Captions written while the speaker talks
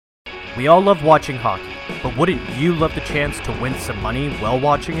We all love watching hockey, but wouldn't you love the chance to win some money while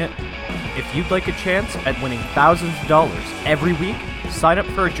watching it? If you'd like a chance at winning thousands of dollars every week, sign up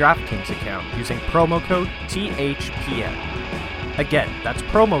for a DraftKings account using promo code THPN. Again, that's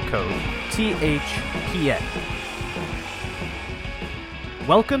promo code THPN.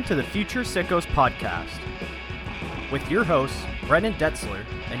 Welcome to the Future Sickos podcast with your hosts, Brennan, Detzler,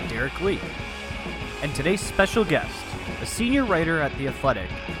 and Derek Lee. And today's special guest, a senior writer at The Athletic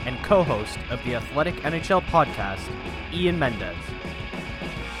and co-host of the Athletic NHL podcast, Ian Mendes.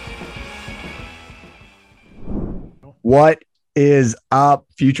 What is up,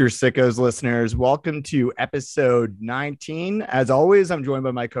 Future Sickos listeners? Welcome to episode 19. As always, I'm joined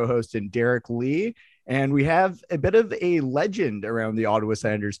by my co-host and Derek Lee, and we have a bit of a legend around the Ottawa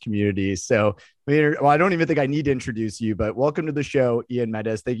Senators community. So, I don't even think I need to introduce you, but welcome to the show, Ian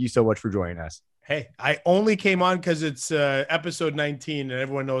Mendes. Thank you so much for joining us. Hey, I only came on because it's episode 19 and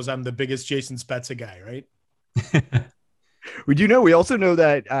everyone knows I'm the biggest Jason Spezza guy, right? We also know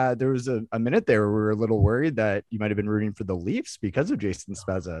that there was a minute there where we were a little worried that you might have been rooting for the Leafs because of Jason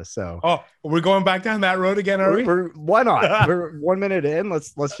Spezza. So, we're going back down that road again, are we? Why not? We're 1 minute in.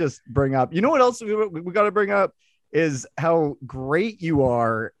 Let's just bring up. You know what else we got to bring up is how great you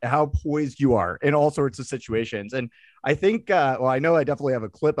are, how poised you are in all sorts of situations. And I think, I know I definitely have a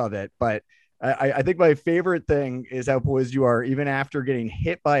clip of it, but I think my favorite thing is how poised you are, even after getting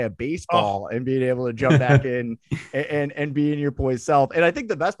hit by a baseball and being able to jump back in and be in your poised self. And I think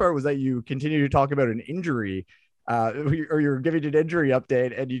the best part was that you continue to talk about an injury or you're giving an injury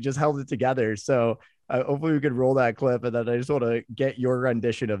update and you just held it together. So hopefully we could roll that clip, and then I just want to get your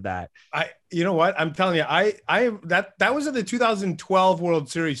rendition of that. You know what? I'm telling you, that was in the 2012 World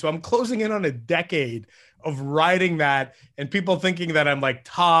Series. So I'm closing in on a decade of riding that and people thinking that I'm like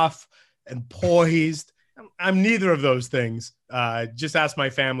tough and poised. I'm neither of those things. Just ask my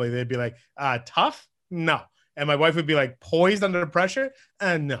family. They'd be like, tough? No. And my wife would be like, poised under pressure?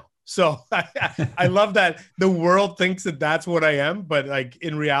 No. So I love that the world thinks that that's what I am. But like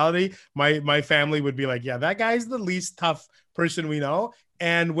in reality, my family would be like, yeah, that guy's the least tough person we know.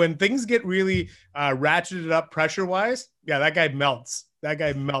 And when things get really ratcheted up pressure wise, yeah, that guy melts. That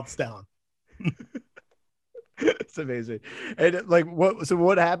guy melts down. It's amazing. And like,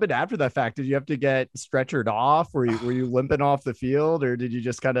 what happened after that fact? Did you have to get stretchered off? Were you limping off the field, or did you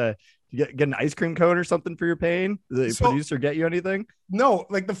just kind of get an ice cream cone or something for your pain? Did the producer get you anything? No,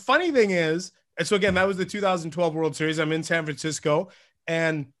 like the funny thing is, so again, that was the 2012 World Series. I'm in San Francisco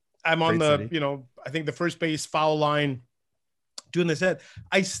and I'm on I think the first base foul line doing this hit.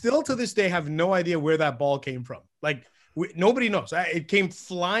 I still to this day have no idea where that ball came from. Like, nobody knows. It came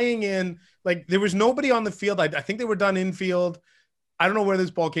flying in. Like there was nobody on the field. I think they were done infield. I don't know where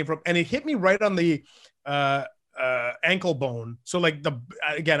this ball came from, and it hit me right on the ankle bone. So like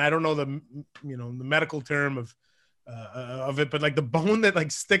I don't know the medical term of it, but like the bone that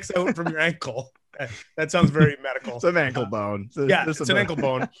like sticks out from your ankle. That sounds very medical. It's an ankle bone. It's an ankle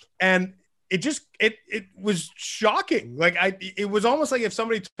bone, and it was shocking. Like it was almost like if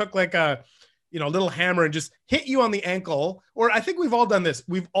somebody took like a little hammer and just hit you on the ankle. Or I think we've all done this.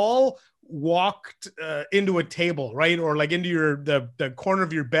 We've all walked into a table, right? Or like into the corner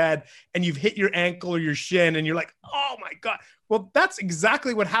of your bed and you've hit your ankle or your shin and you're like, oh my God. Well, that's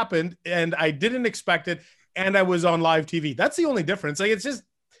exactly what happened. And I didn't expect it. And I was on live TV. That's the only difference. Like,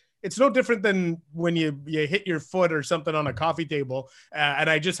 it's no different than when you hit your foot or something on a coffee table. And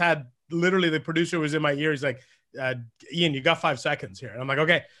I just had literally the producer was in my ear. He's like, Ian, you got 5 seconds here. And I'm like,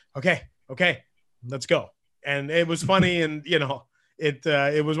 okay, let's go. And it was funny. And,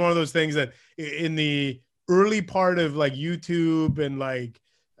 it was one of those things that in the early part of like YouTube and like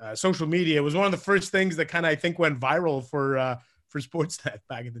social media, it was one of the first things that kind of, I think, went viral for Sportsnet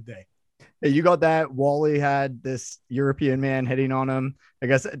back in the day. Hey, you got that. Wally had this European man hitting on him. I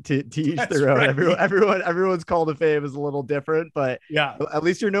guess to each their own. Right. Everyone's call to fame is a little different, but yeah, at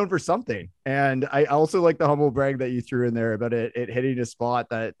least you're known for something. And I also like the humble brag that you threw in there about it hitting a spot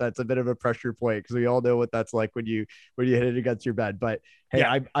that's a bit of a pressure point, because we all know what that's like when you hit it against your bed. But hey,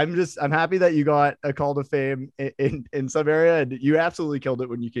 yeah. I'm happy that you got a call to fame in some area, and you absolutely killed it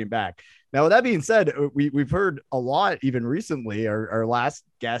when you came back. Now, with that being said, we've heard a lot even recently. Our last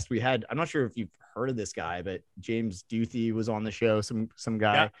guest we had, I'm not sure if you've heard of this guy, but James Duthie was on the show, some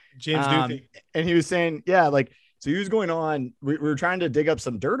guy. Yeah, James Duthie. And he was saying, so he was going on, we were trying to dig up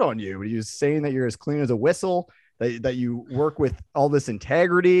some dirt on you. He was saying that you're as clean as a whistle, that you work with all this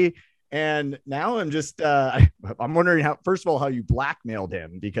integrity. And now I'm just I'm wondering first of all, how you blackmailed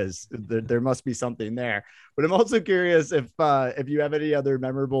him, because there must be something there. But I'm also curious if you have any other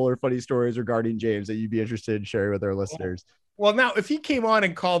memorable or funny stories regarding James that you'd be interested in sharing with our listeners. Well, now if he came on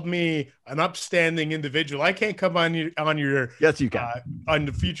and called me an upstanding individual, I can't come on your yes, you can on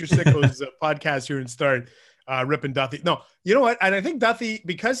the Future Sickos podcast here and start ripping Duthie. No, you know what? And I think Duthie,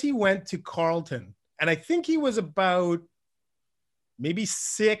 because he went to Carleton, and I think he was about maybe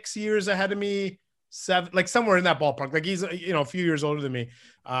 6 years ahead of me, 7, like somewhere in that ballpark. Like he's, a few years older than me.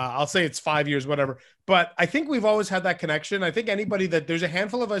 I'll say it's 5 years, whatever. But I think we've always had that connection. I think there's a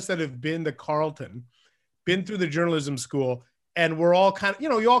handful of us that have been to Carleton, been through the journalism school, and we're all kind of,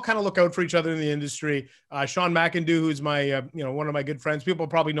 you all kind of look out for each other in the industry. Sean McIndoe, who's my, one of my good friends. People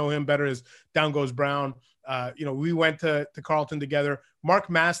probably know him better as Down Goes Brown. We went to Carleton together.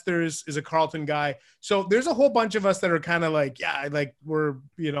 Mark Masters is a Carleton guy. So there's a whole bunch of us that are kind of like, we're,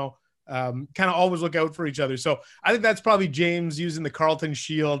 kind of always look out for each other. So I think that's probably James using the Carleton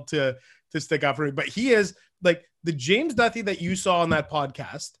shield to stick up for me. But he is like the James Duthie that you saw on that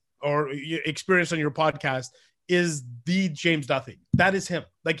podcast or experienced on your podcast is the James Duthie. That is him.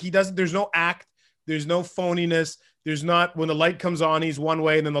 Like there's no act. There's no phoniness. There's not, when the light comes on, he's one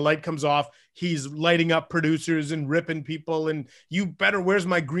way, and then the light comes off, he's lighting up producers and ripping people. And where's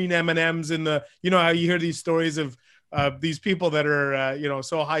my green M&Ms in the, how you hear these stories of these people that are,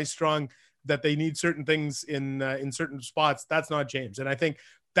 so high strung that they need certain things in certain spots. That's not James. And I think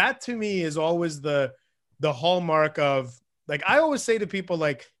that to me is always the hallmark of, like, I always say to people,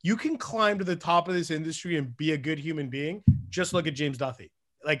 like, you can climb to the top of this industry and be a good human being. Just look at James Duthie.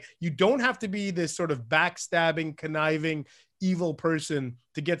 Like, you don't have to be this sort of backstabbing, conniving, evil person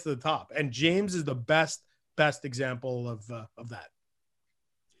to get to the top. And James is the best example of that.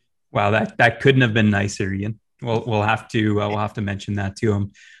 Wow, that couldn't have been nicer, Ian. We'll have to mention that to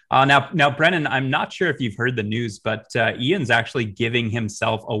him. Now, Brennan, I'm not sure if you've heard the news, but Ian's actually giving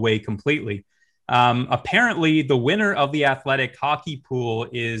himself away completely. Apparently, the winner of the athletic hockey pool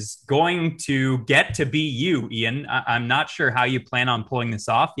is going to get to be you, Ian. I'm not sure how you plan on pulling this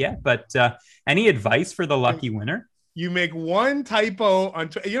off yet, but any advice for the lucky winner? You make one typo on,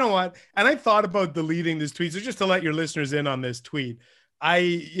 you know what? And I thought about deleting this tweet. So just to let your listeners in on this tweet,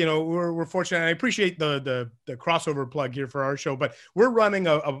 we're fortunate. And I appreciate the crossover plug here for our show, but we're running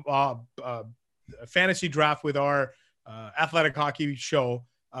a fantasy draft with our athletic hockey show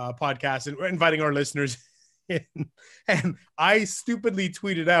podcast, and we're inviting our listeners in. And I stupidly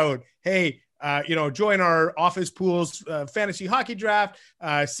tweeted out, hey, join our office pools fantasy hockey draft.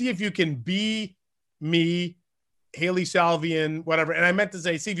 See if you can be me, Haley Salvian, whatever. And I meant to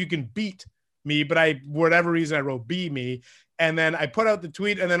say, see if you can beat me, but whatever reason I wrote be me. And then I put out the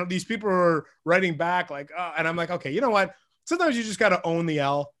tweet, and then these people were writing back like, and I'm like, okay, you know what? Sometimes you just got to own the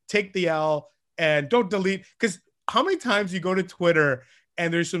L, take the L, and don't delete. Because how many times you go to Twitter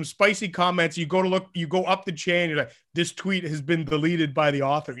and there's some spicy comments, you go up the chain, you're like, this tweet has been deleted by the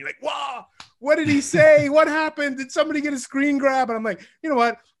author. You're like, wow, what did he say? What happened? Did somebody get a screen grab? And I'm like, you know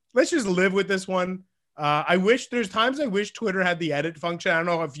what? Let's just live with this one. There's times I wish Twitter had the edit function. I don't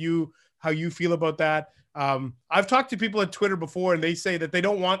know how you feel about that. I've talked to people at Twitter before, and they say that they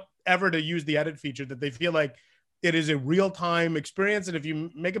don't want ever to use the edit feature, that they feel like it is a real-time experience. And if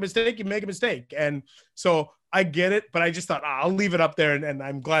you make a mistake, you make a mistake. And so I get it, but I just thought, I'll leave it up there. And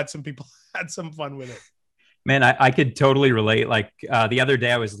I'm glad some people had some fun with it. Man, I could totally relate. Like the other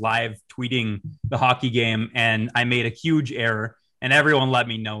day I was live tweeting the hockey game, and I made a huge error, and everyone let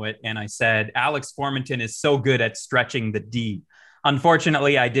me know it. And I said, Alex Formenton is so good at stretching the D.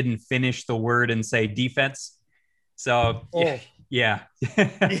 Unfortunately, I didn't finish the word and say defense. So yeah.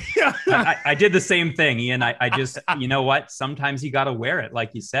 I did the same thing, Ian. I just, you know what? Sometimes you got to wear it.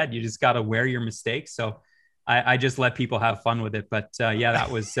 Like you said, you just got to wear your mistakes. So I just let people have fun with it. But that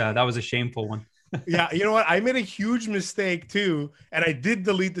was a shameful one. Yeah. You know what? I made a huge mistake too. And I did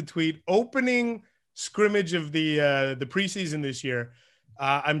delete the tweet. Opening scrimmage of the preseason this year.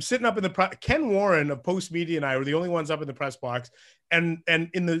 I'm sitting up in Ken Warren of Post Media and I were the only ones up in the press box. And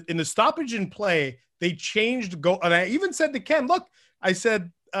in the stoppage in play, they changed goal. And I even said to Ken, look, I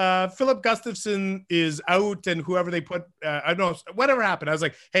said, Philip Gustafson is out, and whoever they put, I don't know, whatever happened. I was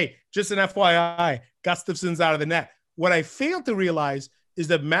like, hey, just an FYI, Gustafson's out of the net. What I failed to realize is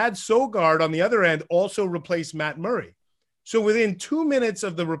that Mad Sogard on the other end also replaced Matt Murray. So within 2 minutes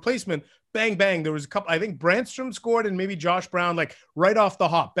of the replacement, bang, bang, there was a couple, I think Brannstrom scored and maybe Josh Brown, like right off the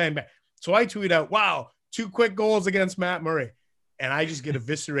hop, bang, bang. So I tweet out, wow, 2 quick goals against Matt Murray. And I just get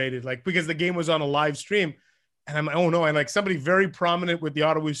eviscerated, like, because the game was on a live stream. And I'm like, oh no. And like somebody very prominent with the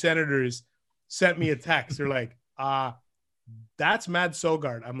Ottawa Senators sent me a text. They're like, that's Mad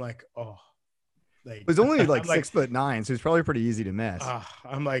Sogard. I'm like, oh, like, he's only like 6'9", so he's probably pretty easy to miss.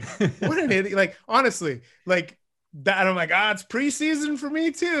 I'm like, what an idiot. Like, honestly, like that. I'm like, it's preseason for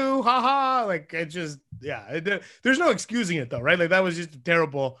me too. Ha. Like, it just, there's no excusing it though. Right. Like that was just a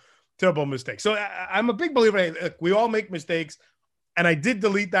terrible mistake. So I'm a big believer. Like, we all make mistakes, and I did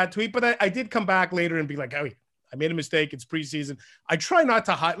delete that tweet, but I did come back later and be like, oh, I made a mistake. It's preseason. I try not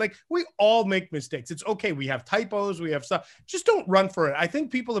to hide. Like, we all make mistakes. It's okay. We have typos. We have stuff. Just don't run for it. I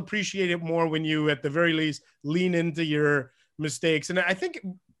think people appreciate it more when you, at the very least, lean into your mistakes. And I think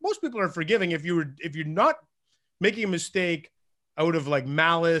most people are forgiving if you're not making a mistake out of like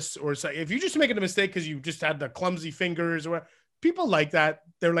malice, or if you're just making a mistake because you just had the clumsy fingers, or people like that.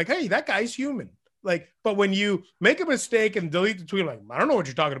 They're like, hey, that guy's human. Like, but when you make a mistake and delete the tweet, like, I don't know what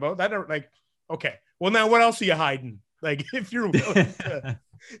you're talking about. That, like, okay. Well, now what else are you hiding? Like, if you're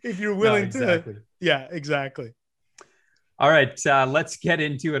willing to, yeah, exactly. All right, let's get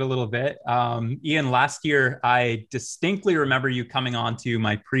into it a little bit. Ian, last year, I distinctly remember you coming on to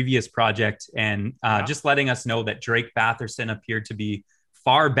my previous project and just letting us know that Drake Batherson appeared to be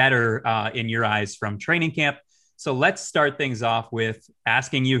far better in your eyes from training camp. So let's start things off with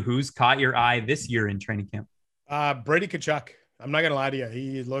asking you who's caught your eye this year in training camp. Brady Tkachuk. I'm not gonna lie to you.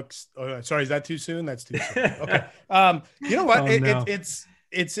 He looks. Sorry, is that too soon? That's too soon. Okay. You know what?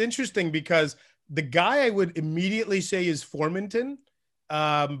 It's interesting because the guy I would immediately say is Formenton.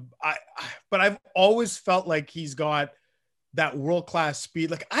 But I've always felt like he's got that world-class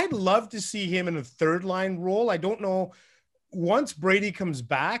speed. Like, I'd love to see him in a third line role. I don't know. Once Brady comes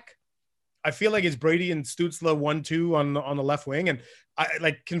back, I feel like it's Brady and Stutzle 1-2 on the left wing. And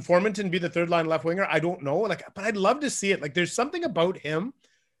can Formenton be the third line left winger? I don't know. Like, but I'd love to see it. Like, there's something about him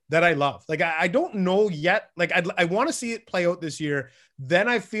that I love. Like, I don't know yet. Like, I want to see it play out this year. Then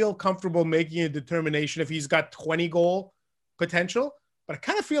I feel comfortable making a determination if he's got 20 goal potential. But I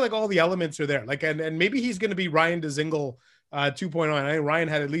kind of feel like all the elements are there. Like, and maybe he's going to be Ryan Dzingel 2.0. I think Ryan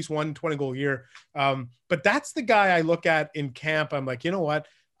had at least one 20-goal year. But that's the guy I look at in camp. I'm like, you know what?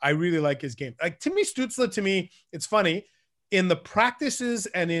 I really like his game. Like, Timmy Stutzle, to me, it's funny. In the practices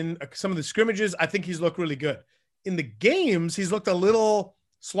and in some of the scrimmages, I think he's looked really good. In the games, he's looked a little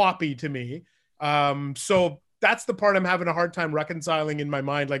sloppy to me. So that's the part I'm having a hard time reconciling in my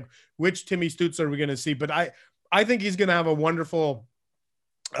mind. Like, which Timmy Stutzle are we going to see? But I think he's going to have a wonderful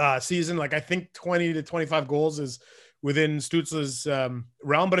season. Like, I think 20 to 25 goals is within Stutzle's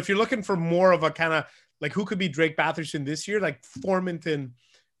realm. But if you're looking for more of a kind of like who could be Drake Batherson this year, like Formenton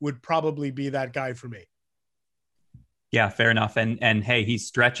would probably be that guy for me. Yeah, fair enough. And hey, he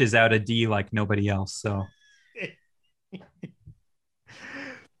stretches out a D like nobody else. So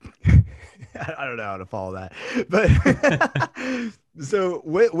I don't know how to follow that, but so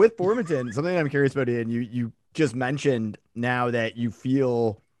with Formenton, something I'm curious about, Ian, you just mentioned now that you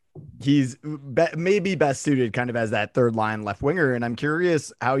feel he's maybe best suited kind of as that third line left winger. And I'm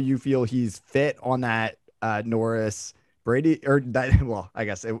curious how you feel he's fit on that Norris Brady, or that, well, I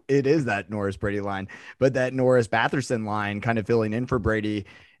guess it is that Norris Brady line, but that Norris Batherson line kind of filling in for Brady.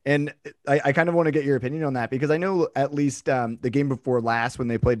 And I kind of want to get your opinion on that, because I know at least the game before last when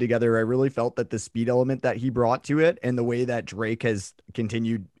they played together, I really felt that the speed element that he brought to it and the way that Drake has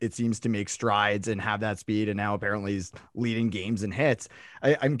continued, it seems, to make strides and have that speed. And now apparently he's leading games and hits.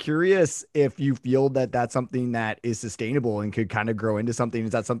 I'm curious if you feel that that's something that is sustainable and could kind of grow into something.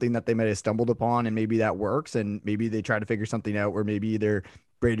 Is that something that they might have stumbled upon and maybe that works, and maybe they try to figure something out where maybe either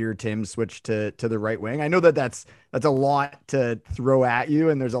Brady or Tim switch to the right wing? I know that that's a lot to throw at you,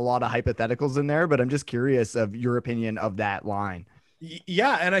 and there's a lot of hypotheticals in there, but I'm just curious of your opinion of that line.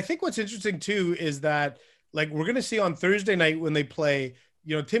 Yeah. And I think what's interesting too is that, like, we're going to see on Thursday night when they play,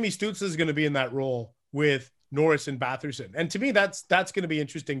 you know, Timmy Stutzle is going to be in that role with Norris and Batherson. And to me, that's going to be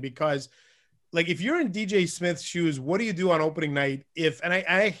interesting, because like, if you're in DJ Smith's shoes, what do you do on opening night? And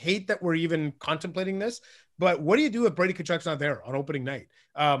I hate that we're even contemplating this, but what do you do if Brady Tkachuk's not there on opening night?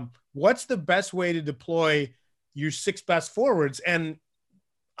 What's the best way to deploy your six best forwards? And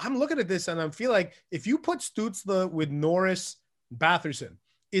I'm looking at this and I feel like if you put Stutzle with Norris, Batherson,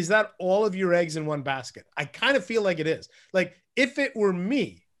 is that all of your eggs in one basket? I kind of feel like it is. Like, if it were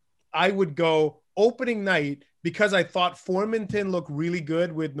me, I would go opening night, because I thought Formenton looked really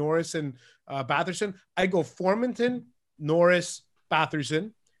good with Norris and Batherson. I go Formenton, Norris,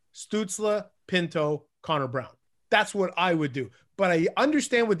 Batherson, Stutzle, Pinto, Connor Brown. That's what I would do. But I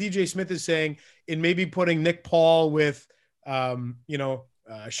understand what DJ Smith is saying in maybe putting Nick Paul with,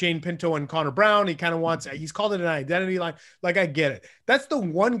 Shane Pinto and Connor Brown. He kind of wants, he's called it an identity line. Like, I get it. That's the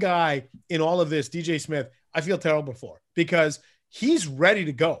one guy in all of this, DJ Smith, I feel terrible for, because he's ready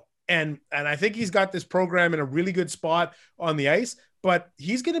to go. And I think he's got this program in a really good spot on the ice, but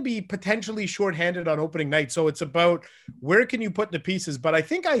he's going to be potentially shorthanded on opening night. So it's about where can you put the pieces? But I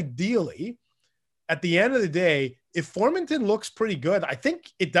think ideally, at the end of the day, if Formenton looks pretty good, I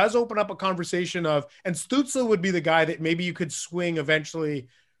think it does open up a conversation of, and Stutzle would be the guy that maybe you could swing eventually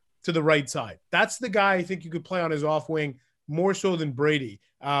to the right side. That's the guy I think you could play on his off wing more so than Brady.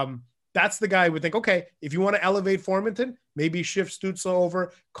 That's the guy I would think, okay, if you want to elevate Formenton, maybe shift Stutzle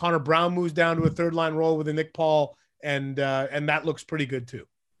over. Connor Brown moves down to a third line role with a Nick Paul, and that looks pretty good too.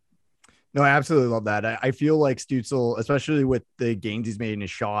 No, I absolutely love that. I feel like Stutzle, especially with the gains he's made in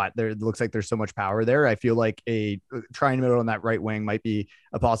his shot, there looks like there's so much power there. I feel like a trying middle on that right wing might be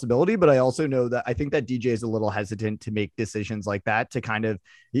a possibility, but I also know that I think that DJ is a little hesitant to make decisions like that, to kind of,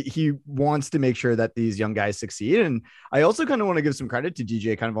 he wants to make sure that these young guys succeed. And I also kind of want to give some credit to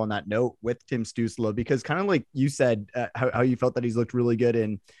DJ kind of on that note with Tim Stutzle, because kind of like you said, how you felt that he's looked really good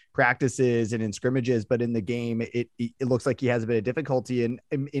in practices and in scrimmages, but in the game, it looks like he has a bit of difficulty. And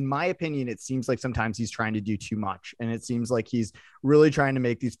in my opinion, it seems like sometimes he's trying to do too much. And it seems like he's really trying to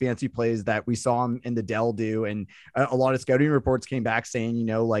make these fancy plays that we saw him in the Dell do. And a lot of scouting reports came back saying, you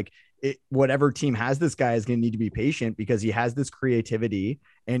know, like whatever team has this guy is going to need to be patient because he has this creativity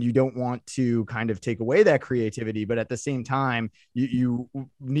and you don't want to kind of take away that creativity. But at the same time, you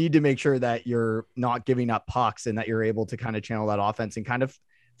need to make sure that you're not giving up pucks and that you're able to kind of channel that offense and kind of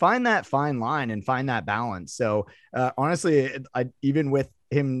find that fine line and find that balance. So honestly, even with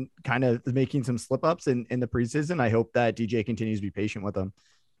him kind of making some slip ups in the preseason, I hope that DJ continues to be patient with him.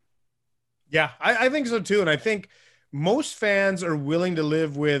 Yeah, I think so too. And I think most fans are willing to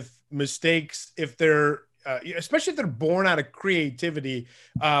live with mistakes if they're, especially if they're born out of creativity.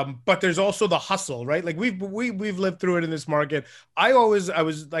 But there's also the hustle, right? Like we've lived through it in this market. I was,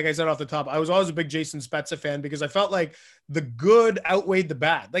 like I said off the top, I was always a big Jason Spezza fan because I felt like the good outweighed the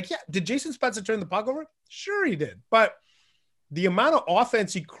bad. Like, yeah, did Jason Spezza turn the puck over? Sure he did. But the amount of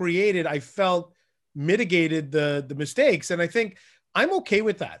offense he created, I felt mitigated the mistakes. And I think I'm okay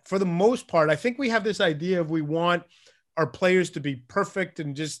with that for the most part. I think we have this idea of we want our players to be perfect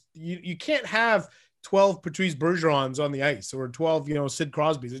and just, you can't have 12 Patrice Bergerons on the ice or 12, Sid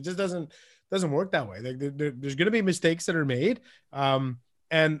Crosby's. It just doesn't work that way. There's going to be mistakes that are made.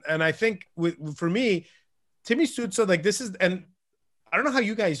 And I think for me, Timmy Stutzle, like this is, and I don't know how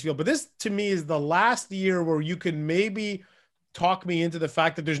you guys feel, but this to me is the last year where you can maybe talk me into the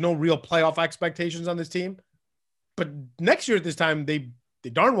fact that there's no real playoff expectations on this team. But next year at this time, they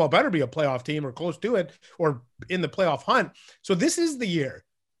darn well better be a playoff team or close to it or in the playoff hunt. So this is the year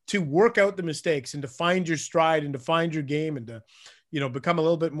to work out the mistakes and to find your stride and to find your game and to, become a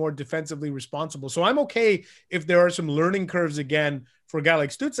little bit more defensively responsible. So I'm okay if there are some learning curves again for a guy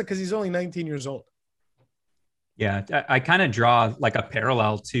like Stutzle because he's only 19 years old. Yeah, I kind of draw like a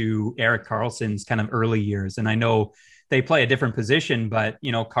parallel to Erik Karlsson's kind of early years. And I know they play a different position, but,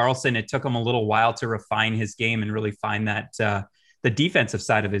 Karlsson, it took him a little while to refine his game and really find that the defensive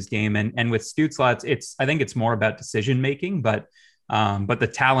side of his game. And with Stutzle, I think it's more about decision-making, but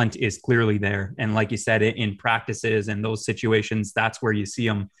the talent is clearly there. And like you said, in practices and those situations, that's where you see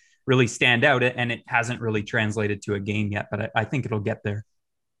him really stand out. And it hasn't really translated to a game yet, but I think it'll get there.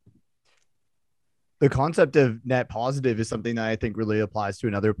 The concept of net positive is something that I think really applies to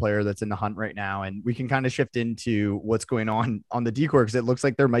another player that's in the hunt right now. And we can kind of shift into what's going on the D-Corps, because it looks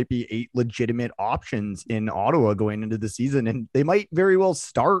like there might be 8 legitimate options in Ottawa going into the season. And they might very well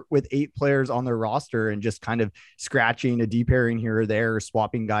start with 8 players on their roster and just kind of scratching a D pairing here or there,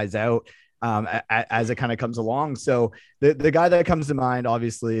 swapping guys out as it kind of comes along. So the guy that comes to mind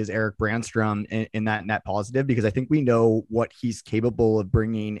obviously is Erik Brannstrom in that net positive, because I think we know what he's capable of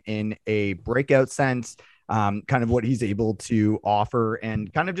bringing in a breakout sense, kind of what he's able to offer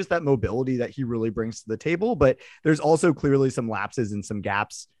and kind of just that mobility that he really brings to the table. But there's also clearly some lapses and some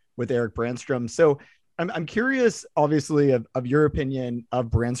gaps with Erik Brannstrom. So I'm curious, obviously, of your opinion of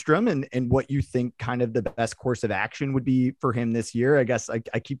Brannstrom and what you think kind of the best course of action would be for him this year. I guess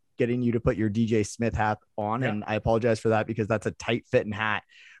I keep getting you to put your DJ Smith hat on, and I apologize for that because that's a tight fitting hat.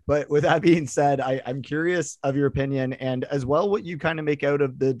 But with that being said, I'm curious of your opinion and as well what you kind of make out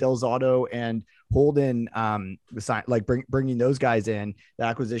of the Del Zotto and Holden, like bringing those guys in, the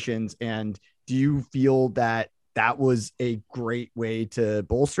acquisitions. And do you feel that was a great way to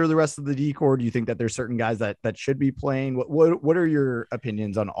bolster the rest of the D-Corps? Do you think that there's certain guys that should be playing? What are your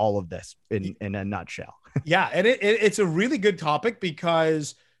opinions on all of this in a nutshell? Yeah. And it's a really good topic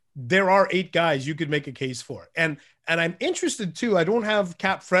because there are 8 guys you could make a case for. And I'm interested too. I don't have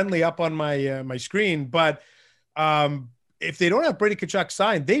Cap Friendly up on my, my screen, but if they don't have Brady Tkachuk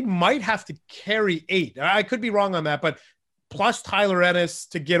signed, they might have to carry 8. I could be wrong on that, but plus Tyler Ennis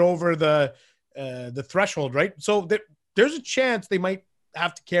to get over the threshold, right? So there's a chance they might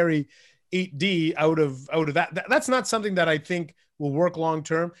have to carry 8D out of that. That's not something that I think will work long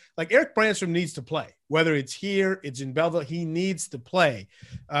term. Like Erik Brannstrom needs to play, whether it's here, it's in Belleville, he needs to play.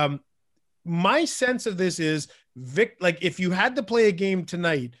 My sense of this is if you had to play a game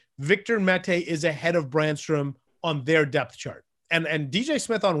tonight, Victor Mete is ahead of Brannstrom on their depth chart. And DJ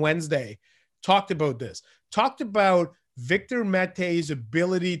Smith on Wednesday talked about Victor Mete's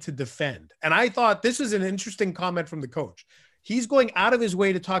ability to defend. And I thought this is an interesting comment from the coach. He's going out of his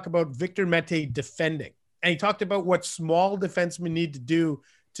way to talk about Victor Mete defending. And he talked about what small defensemen need to do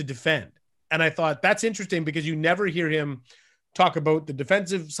to defend. And I thought that's interesting because you never hear him talk about the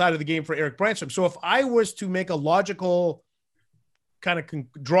defensive side of the game for Erik Brannstrom. So if I was to make a logical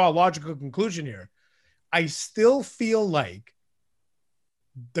draw a logical conclusion here, I still feel like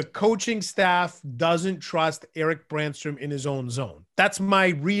the coaching staff doesn't trust Erik Brannstrom in his own zone. That's my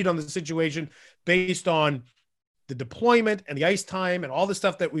read on the situation based on the deployment and the ice time and all the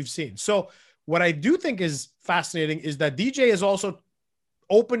stuff that we've seen. So what I do think is fascinating is that DJ is also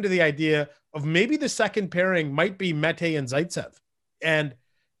open to the idea of maybe the second pairing might be Mete and Zaitsev. And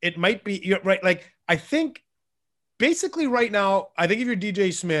it might be, right, like I think basically right now, I think if you're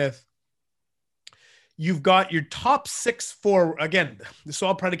DJ Smith, you've got your top 6 again, this is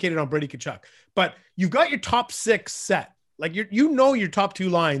all predicated on Brady Tkachuk, but you've got your top 6 set. Like your top 2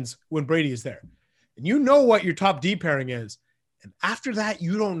 lines when Brady is there. And you know what your top D pairing is. And after that,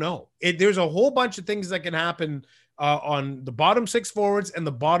 you don't know. There's a whole bunch of things that can happen on the bottom 6 forwards and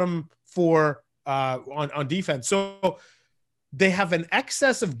the bottom 4 on defense. So they have an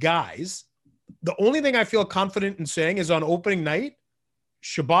excess of guys. The only thing I feel confident in saying is on opening night,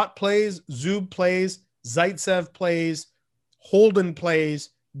 Shabbat plays, Zub plays, Zaitsev plays, Holden plays,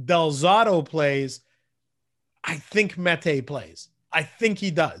 Delzato plays. I think Mete plays. I think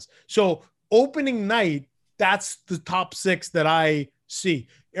he does. So opening night, that's the top 6 that I see.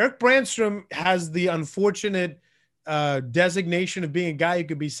 Erik Brannstrom has the unfortunate designation of being a guy who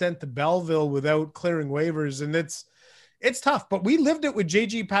could be sent to Belleville without clearing waivers. And it's tough, but we lived it with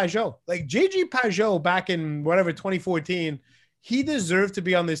JG Pajot. Like JG Pajot back in 2014, he deserved to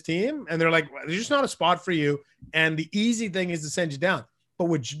be on this team. And they're like, there's just not a spot for you. And the easy thing is to send you down. But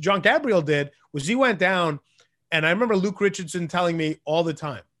what John Gabriel did was he went down. And I remember Luke Richardson telling me all the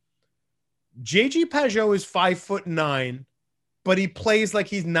time, JG Pajot is 5'9", but he plays like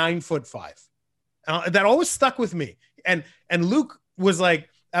he's 9'5". That always stuck with me. And Luke was like,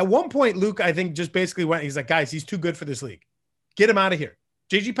 at one point, Luke, I think, just basically went, he's like, guys, he's too good for this league. Get him out of here.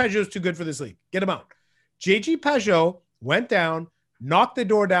 JG Pajot is too good for this league. Get him out. JG Pajot went down, knocked the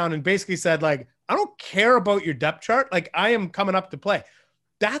door down, and basically said, like, I don't care about your depth chart. Like, I am coming up to play.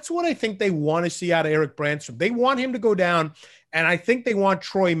 That's what I think they want to see out of Erik Brannstrom. They want him to go down, and I think they want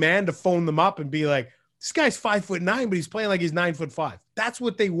Troy Mann to phone them up and be like, this guy's 5'9", but he's playing like he's 9'5". That's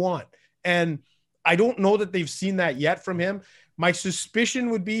what they want. And I don't know that they've seen that yet from him. My suspicion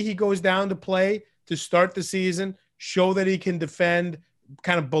would be he goes down to play to start the season, show that he can defend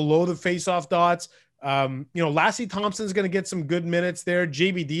kind of below the faceoff dots. Lassie Thompson's going to get some good minutes there.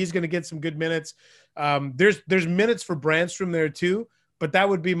 JBD is going to get some good minutes. There's minutes for Brannstrom there too, but that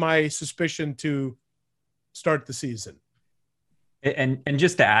would be my suspicion to start the season. And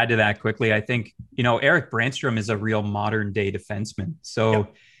just to add to that quickly, I think, Erik Brannstrom is a real modern day defenseman. So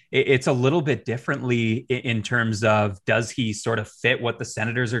yep. It's a little bit differently in terms of, does he sort of fit what the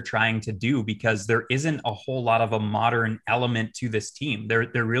Senators are trying to do? Because there isn't a whole lot of a modern element to this team. They're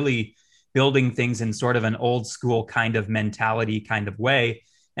really building things in sort of an old school kind of mentality kind of way.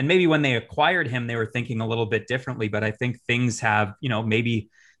 And maybe when they acquired him, they were thinking a little bit differently, but I think things have, maybe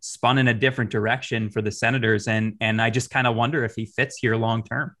spun in a different direction for the Senators. And I just kind of wonder if he fits here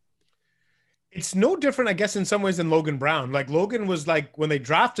long-term. It's no different, I guess, in some ways than Logan Brown. Like Logan was like, when they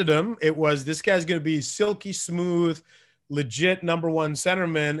drafted him, it was, this guy's going to be silky smooth, legit number 1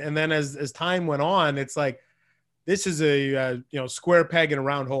 centerman. And then as time went on, it's like, this is a, square peg in a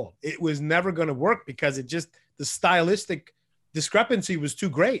round hole. It was never going to work because the stylistic discrepancy was too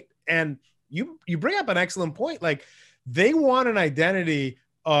great. And you bring up an excellent point. Like they want an identity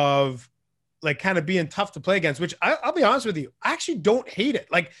of like kind of being tough to play against, which I'll be honest with you, I actually don't hate it.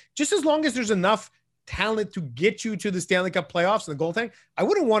 Like just as long as there's enough talent to get you to the Stanley Cup playoffs and the goaltending, I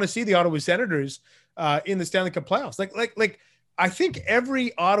wouldn't want to see the Ottawa Senators in the Stanley Cup playoffs. Like I think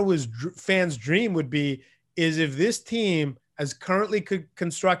every Ottawa's fan's dream would be is if this team as currently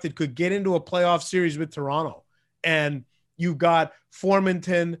constructed could get into a playoff series with Toronto, and you've got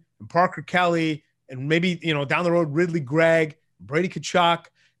Formenton and Parker Kelly and maybe, down the road, Ridley Gregg, Brady Tkachuk,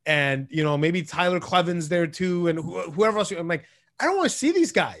 and maybe Tyler Cleven's there too, and whoever else. I'm like, I don't want to see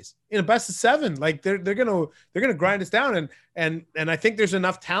these guys in a best of 7. Like they're gonna grind us down, and I think there's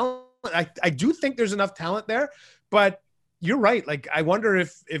enough talent. I do think there's enough talent there, but you're right. Like I wonder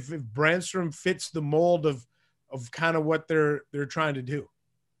if Brannstrom fits the mold of kind of what they're trying to do.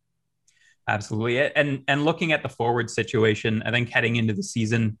 Absolutely. And looking at the forward situation, I think heading into the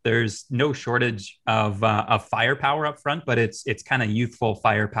season, there's no shortage of firepower up front, but it's kind of youthful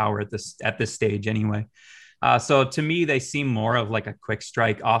firepower at this stage anyway. So to me, they seem more of like a quick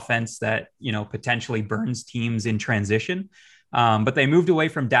strike offense that, potentially burns teams in transition. But they moved away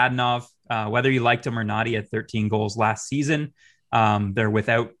from Dadonov, whether you liked him or not. He had 13 goals last season. They're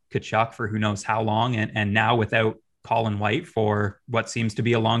without Tkachuk for who knows how long, and now without Colin White for what seems to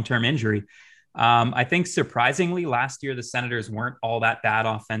be a long-term injury. I think surprisingly, last year the Senators weren't all that bad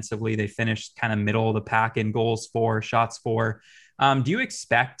offensively. They finished kind of middle of the pack in goals for, shots for. Do you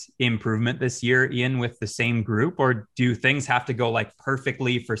expect improvement this year, Ian, with the same group, or do things have to go like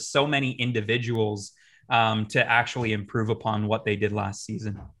perfectly for so many individuals to actually improve upon what they did last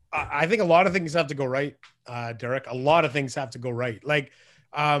season? I think a lot of things have to go right, Derek. A lot of things have to go right. Like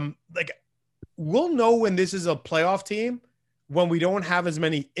we'll know when this is a playoff team when we don't have as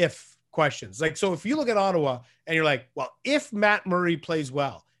many if questions. Like, so if you look at Ottawa and you're like, well, if Matt Murray plays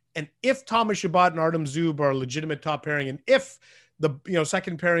well, and if Thomas Chabot and Artem Zub are a legitimate top pairing, and if the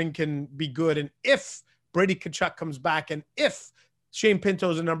second pairing can be good, and if Brady Tkachuk comes back, and if Shane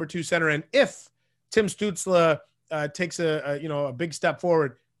Pinto's a number 2 center, and if Tim Stutzle takes a big step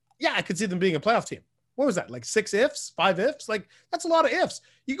forward, yeah, I could see them being a playoff team. What was that? Like 6 ifs, 5 ifs? Like that's a lot of ifs.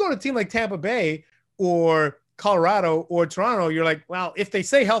 You go to a team like Tampa Bay or Colorado or Toronto, you're like, well, if they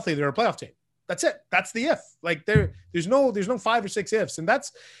stay healthy, they're a playoff team. That's it. That's the if. Like there's no 5 or 6 ifs. And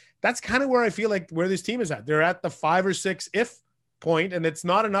that's kind of where I feel like where this team is at. They're at the 5 or 6 if point, and it's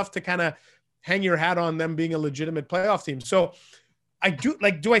not enough to kind of hang your hat on them being a legitimate playoff team. So do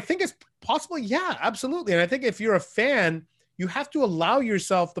I think it's possible? Yeah, absolutely. And I think if you're a fan, you have to allow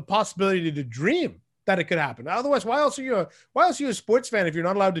yourself the possibility to dream that it could happen. Otherwise, why else are you a sports fan if you're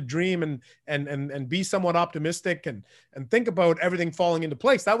not allowed to dream and be somewhat optimistic and think about everything falling into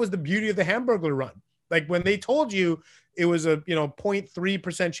place? That was the beauty of the Hamburglar run. Like when they told you it was a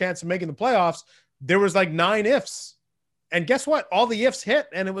 0.3% chance of making the playoffs, there was like 9 ifs. And guess what? All the ifs hit,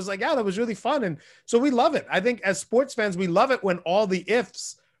 and it was like, yeah, that was really fun. And so we love it. I think as sports fans, we love it when all the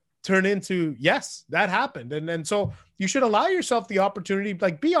ifs turn into, yes, that happened. And so you should allow yourself the opportunity,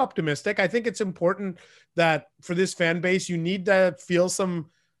 like be optimistic. I think it's important that for this fan base, you need to feel some,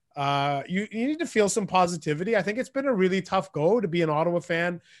 you need to feel some positivity. I think it's been a really tough go to be an Ottawa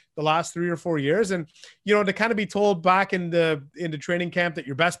fan the last 3 or 4 years. And, to kind of be told back into training camp that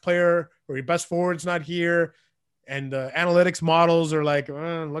your best player or your best forward's not here, and the analytics models are like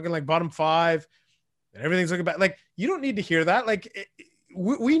looking like bottom 5 and everything's looking bad. Like, you don't need to hear that. Like,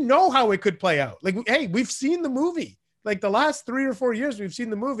 we know how it could play out. Like, hey, we've seen the movie. Like the last 3 or 4 years, we've seen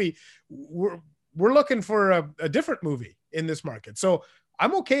the movie. We're looking for a different movie in this market. So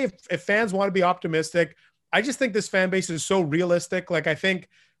I'm okay if fans want to be optimistic. I just think this fan base is so realistic. Like, I think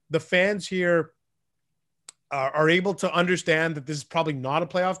the fans here are able to understand that this is probably not a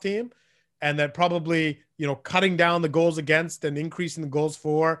playoff team, and that probably, cutting down the goals against and increasing the goals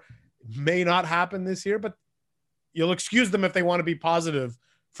for may not happen this year, but you'll excuse them if they want to be positive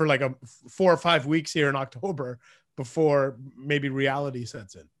for like a 4 or 5 weeks here in October before maybe reality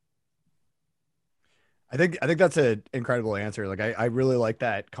sets in. I think that's an incredible answer. Like I really like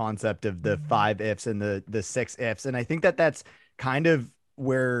that concept of the 5 ifs and the 6 ifs. And I think that's kind of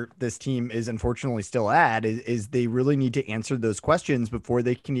where this team is unfortunately still at is they really need to answer those questions before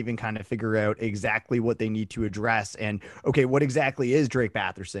they can even kind of figure out exactly what they need to address. And okay, what exactly is Drake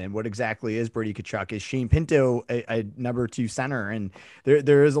Batherson? What exactly is Brady Tkachuk? Is Shane Pinto a number 2 center? And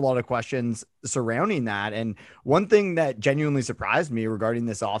there is a lot of questions surrounding that. And one thing that genuinely surprised me regarding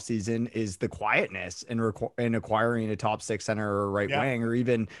this offseason is the quietness in acquiring a top 6 center or a right wing, or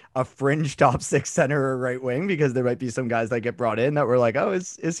even a fringe top 6 center or right wing, because there might be some guys that get brought in that were like, oh,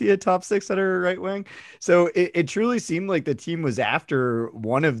 is he a top 6 center or right wing? So it truly seemed like the team was after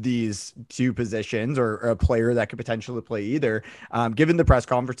one of these 2 positions, or a player that could potentially play either, given the press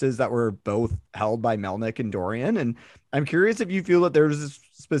conferences that were both held by Melnyk and Dorian. And I'm curious if you feel that there's a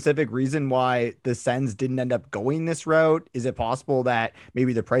specific reason why the Sens didn't end up going this route. Is it possible that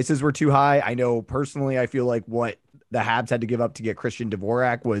maybe the prices were too high? I know personally, I feel like what the Habs had to give up to get Christian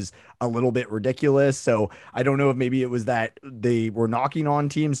Dvorak was a little bit ridiculous. So I don't know if maybe it was that they were knocking on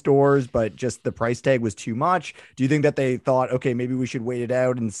teams' doors, but just the price tag was too much. Do you think that they thought, okay, maybe we should wait it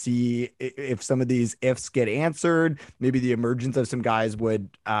out and see if some of these ifs get answered? Maybe the emergence of some guys would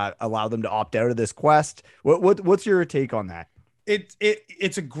allow them to opt out of this quest. What's your take on that?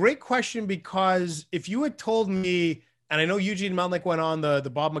 It's a great question, because if you had told me, and I know Eugene Melnick went on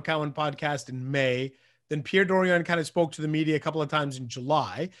the Bob McCowan podcast in May, then Pierre Dorion kind of spoke to the media a couple of times in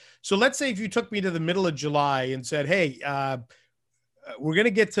July. So let's say if you took me to the middle of July and said, hey, we're going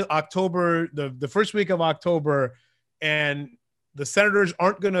to get to October, the first week of October, and the Senators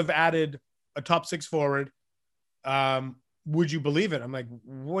aren't going to have added a top 6 forward, would you believe it? I'm like,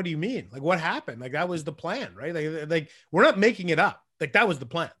 what do you mean? Like, what happened? Like, that was the plan, right? Like we're not making it up. Like, that was the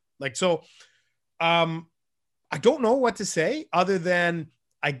plan. Like, so I don't know what to say other than,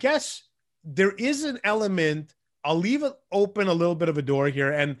 I guess, there is an element. I'll leave it open a little bit of a door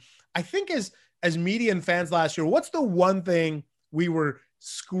here. And I think as media and fans last year, what's the one thing we were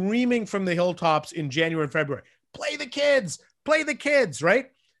screaming from the hilltops in January and February? Play the kids,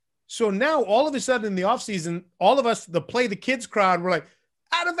 right? So now all of a sudden in the offseason, all of us, the play the kids crowd, we're like,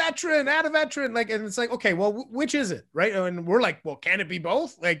 add a veteran. Like, and it's like, okay, well, which is it? Right. And we're like, well, can it be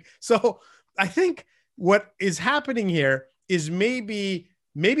both? Like, so I think what is happening here is maybe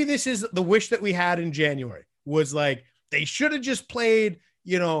this is the wish that we had in January, was like, they should have just played,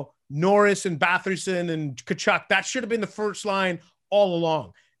 Norris and Batherson and Tkachuk. That should have been the first line all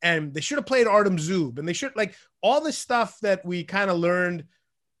along. And they should have played Artem Zub, and they should, like, all the stuff that we kind of learned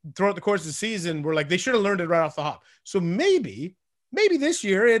throughout the course of the season, we're like, they should have learned it right off the hop. So maybe this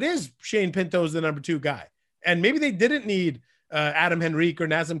year it is Shane Pinto's the number 2 guy. And maybe they didn't need Adam Henrique or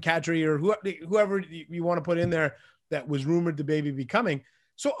Nazem Kadri or whoever you want to put in there that was rumored to maybe be coming.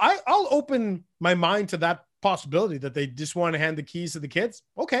 So I'll open my mind to that possibility that they just want to hand the keys to the kids.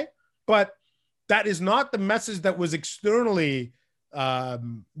 Okay. But that is not the message that was externally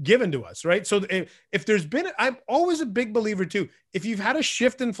given to us, right? So if there's been, I'm always a big believer too, if you've had a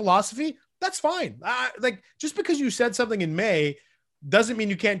shift in philosophy, that's fine. Like, just because you said something in May doesn't mean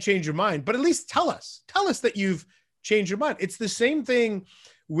you can't change your mind, but at least tell us that you've changed your mind. It's the same thing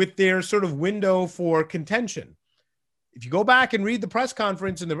with their sort of window for contention. If you go back and read the press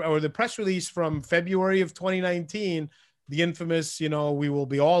conference or the press release from February of 2019, the infamous, we will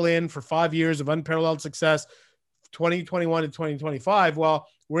be all in for 5 years of unparalleled success, 2021 to 2025. Well,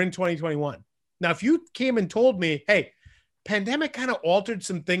 we're in 2021. Now, if you came and told me, hey, pandemic kind of altered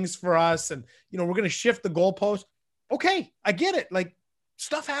some things for us, and, we're going to shift the goalpost. Okay, I get it. Like,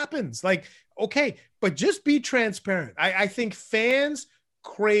 stuff happens. Like, okay, but just be transparent. I think fans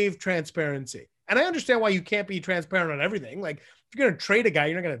crave transparency. And I understand why you can't be transparent on everything. Like, if you're going to trade a guy,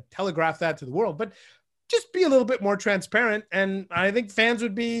 you're not going to telegraph that to the world, but just be a little bit more transparent. And I think fans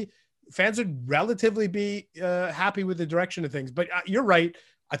would relatively be happy with the direction of things. But you're right.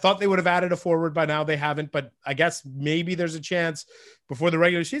 I thought they would have added a forward by now. They haven't, but I guess maybe there's a chance before the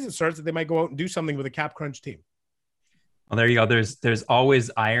regular season starts that they might go out and do something with a cap crunch team. Well, there you go. There's always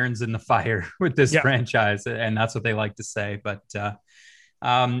irons in the fire with this franchise, and that's what they like to say. But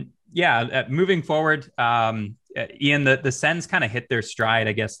moving forward, Ian, the Sens kind of hit their stride,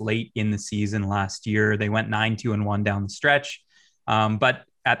 I guess, late in the season last year. They went 9-2-1 down the stretch, but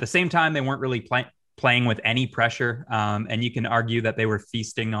at the same time, they weren't really playing with any pressure. And you can argue that they were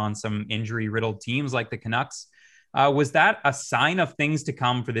feasting on some injury-riddled teams like the Canucks. Was that a sign of things to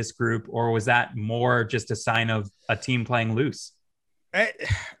come for this group, or was that more just a sign of a team playing loose?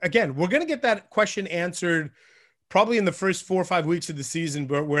 Again, we're going to get that question answered probably in the first 4 or 5 weeks of the season,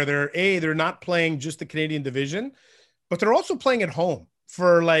 where they're not playing just the Canadian division, but they're also playing at home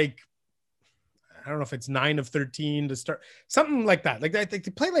for, like, I don't know if it's 9 of 13 to start, something like that. Like, they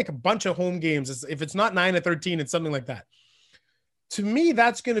play like a bunch of home games. If it's not 9 of 13, it's something like that. To me,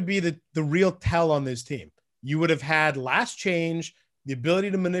 that's going to be the real tell on this team. You would have had last change, the ability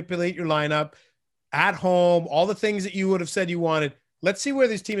to manipulate your lineup at home, all the things that you would have said you wanted. Let's see where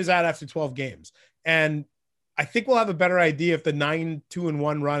this team is at after 12 games. And I think we'll have a better idea if the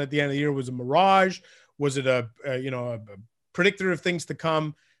 9-2-1 run at the end of the year was a mirage. Was it a predictor of things to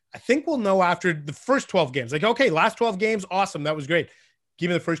come? I think we'll know after the first 12 games. Like, okay, last 12 games, awesome. That was great. Give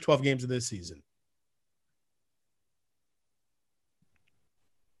me the first 12 games of this season.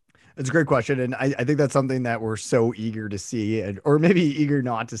 It's a great question. And I think that's something that we're so eager to see, or maybe eager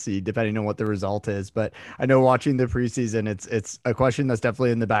not to see, depending on what the result is. But I know watching the preseason, it's a question that's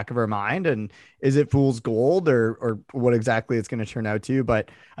definitely in the back of our mind. And is it fool's gold or what exactly it's going to turn out to?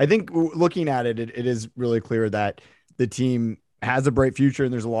 But I think looking at it, it is really clear that the team has a bright future,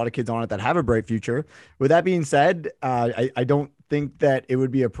 and there's a lot of kids on it that have a bright future. With that being said, I don't think that it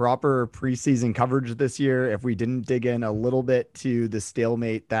would be a proper preseason coverage this year if we didn't dig in a little bit to the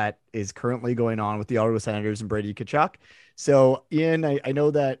stalemate that is currently going on with the Ottawa Senators and Brady Tkachuk. So, Ian, I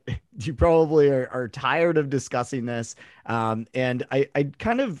know that you probably are tired of discussing this, and I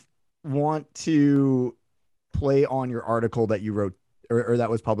kind of want to play on your article that you wrote or that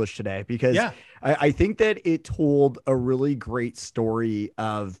was published today, because I think that it told a really great story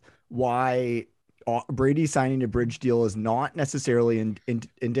of why Brady signing a bridge deal is not necessarily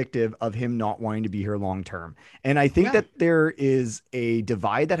indicative of him not wanting to be here long term. And I think that there is a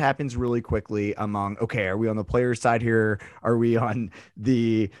divide that happens really quickly among, okay, are we on the player side here? Are we on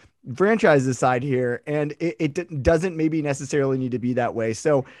the franchise's side here? And it doesn't maybe necessarily need to be that way.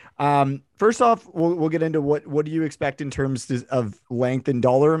 So first off, we'll get into what do you expect in terms of length and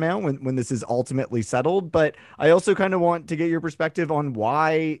dollar amount when this is ultimately settled. But I also kind of want to get your perspective on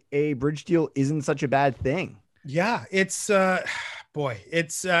why a bridge deal isn't such a bad thing. Yeah, it's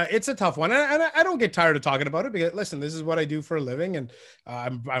it's a tough one. And I don't get tired of talking about it, because listen, this is what I do for a living, and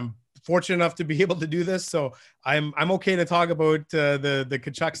I'm fortunate enough to be able to do this. So I'm okay to talk about the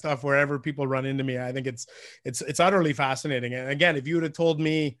Tkachuk stuff wherever people run into me. I think it's utterly fascinating. And again, if you would have told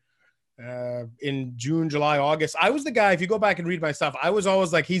me in June, July, August, I was the guy, if you go back and read my stuff, I was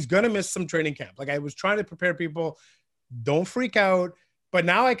always like, he's going to miss some training camp. Like, I was trying to prepare people, don't freak out. But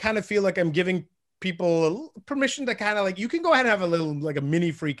now I kind of feel like I'm giving people permission to kind of like, you can go ahead and have a little, like a mini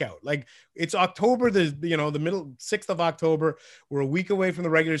freak out. Like, it's October, the middle 6th of October. We're a week away from the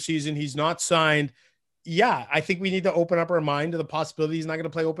regular season. He's not signed. Yeah, I think we need to open up our mind to the possibility he's not going to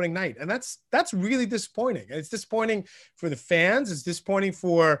play opening night. And that's really disappointing. And it's disappointing for the fans. It's disappointing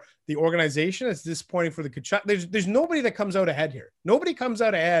for the organization. It's disappointing for the Tkachuk. There's nobody that comes out ahead here. Nobody comes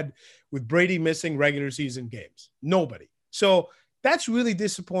out ahead with Brady missing regular season games. Nobody. So that's really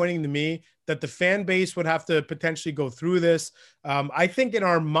disappointing to me, that the fan base would have to potentially go through this. I think in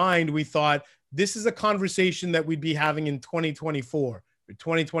our mind, we thought this is a conversation that we'd be having in 2024.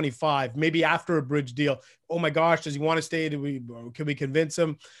 2025, maybe after a bridge deal. Oh my gosh, does he want to stay? Can we convince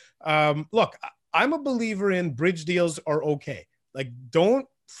him? Look, I'm a believer in bridge deals are okay. Like, don't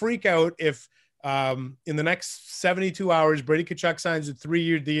freak out if in the next 72 hours, Brady Tkachuk signs a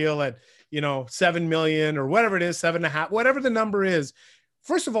 3-year deal at, $7 million or whatever it is, 7.5, whatever the number is.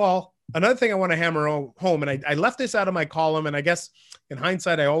 First of all, another thing I want to hammer home, and I left this out of my column, and I guess in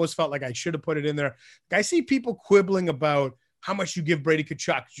hindsight, I always felt like I should have put it in there. I see people quibbling about how much you give Brady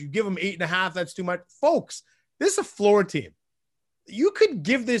Tkachuk. You give him 8.5. That's too much. Folks, this is a floor team. You could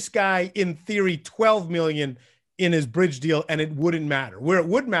give this guy, in theory, $12 million in his bridge deal, and it wouldn't matter. Where it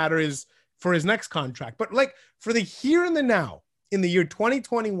would matter is for his next contract. But like, for the here and the now, in the year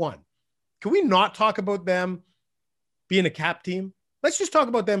 2021, can we not talk about them being a cap team? Let's just talk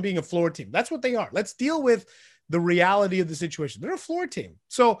about them being a floor team. That's what they are. Let's deal with the reality of the situation. They're a floor team.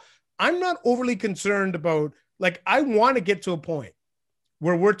 So I'm not overly concerned about, like, I want to get to a point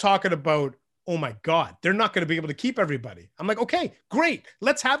where we're talking about, oh my God, they're not going to be able to keep everybody. I'm like, okay, great.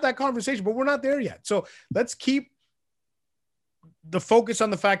 Let's have that conversation, but we're not there yet. So let's keep the focus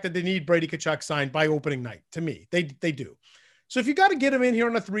on the fact that they need Brady Tkachuk signed by opening night. To me, they do. So if you got to get him in here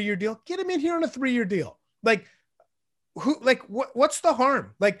on a 3-year deal, get him in here on a 3-year deal. Like, what's the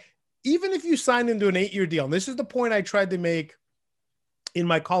harm? Like, even if you sign into an 8-year deal, and this is the point I tried to make in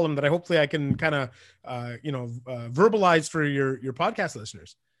my column that hopefully I can kind of, verbalize for your podcast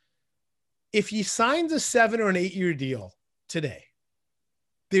listeners. If he signs a 7 or an 8-year deal today,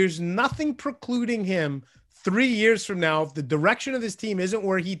 there's nothing precluding him 3 years from now, if the direction of this team isn't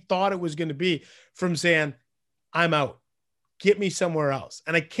where he thought it was going to be, from saying, I'm out, get me somewhere else.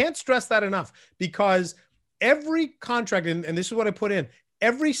 And I can't stress that enough, because every contract, and this is what I put in,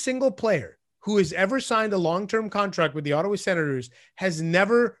 every single player who has ever signed a long-term contract with the Ottawa Senators has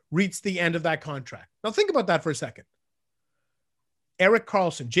never reached the end of that contract. Now think about that for a second. Erik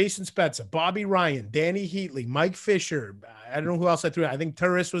Karlsson, Jason Spezza, Bobby Ryan, Danny Heatley, Mike Fisher. I don't know who else I threw. I think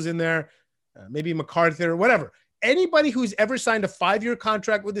Turris was in there, maybe MacArthur, whatever. Anybody who's ever signed a 5-year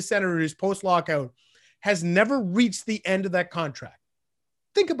contract with the Senators post-lockout has never reached the end of that contract.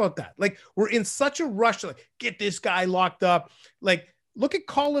 Think about that. Like, we're in such a rush to, like, get this guy locked up. Like, look at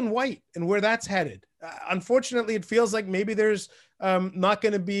Colin White and where that's headed. Unfortunately, it feels like maybe there's not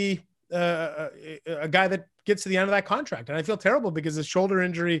going to be a guy that gets to the end of that contract. And I feel terrible because his shoulder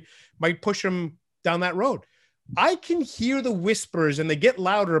injury might push him down that road. I can hear the whispers, and they get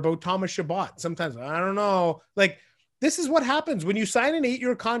louder, about Thomas Chabot. Sometimes, I don't know. Like, this is what happens when you sign an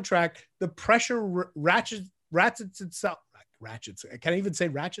 8-year contract. The pressure ratchets itself. Ratchets. I can't even say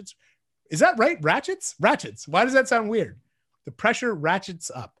ratchets. Is that right? Ratchets? Why does that sound weird? the pressure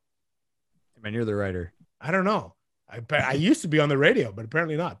ratchets up. And you're the writer. I don't know. I used to be on the radio, but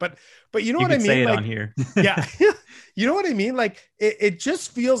apparently not. But you know what I mean? Say it like, on here. Yeah. You know what I mean? Like it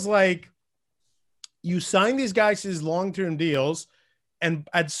just feels like you sign these guys as long-term deals, and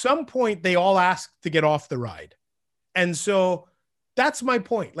at some point they all ask to get off the ride. And so that's my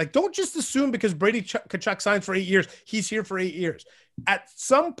point. Like, don't just assume because Brady Tkachuk signs for 8 years, he's here for 8 years. At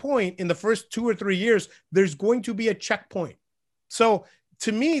some point in the first 2 or 3 years, there's going to be a checkpoint. So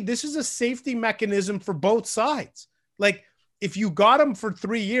to me, this is a safety mechanism for both sides. Like, if you got him for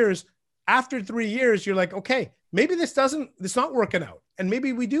 3 years, after 3 years, you're like, okay, maybe it's not working out. And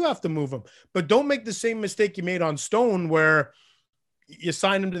maybe we do have to move him. But don't make the same mistake you made on Stone, where you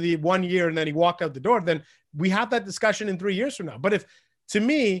signed him to the 1 year and then he walked out the door. Then we have that discussion in 3 years from now. But if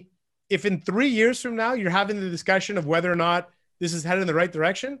in 3 years from now, you're having the discussion of whether or not this is headed in the right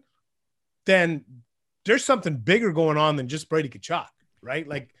direction, then there's something bigger going on than just Brady Tkachuk, right?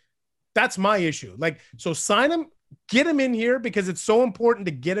 Like, that's my issue. Like, so sign him, get him in here because it's so important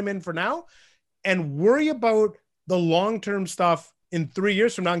to get him in for now, and worry about the long-term stuff in 3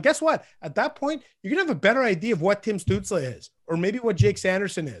 years from now. And guess what? At that point, you're going to have a better idea of what Tim Stutzle is, or maybe what Jake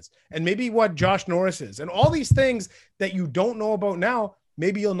Sanderson is, and maybe what Josh Norris is. And all these things that you don't know about now,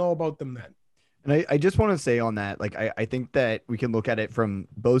 maybe you'll know about them then. And I just want to say on that, like, I think that we can look at it from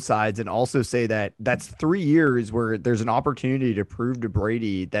both sides and also say that that's 3 years where there's an opportunity to prove to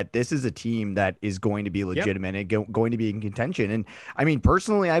Brady that this is a team that is going to be legitimate and going to be in contention. And I mean,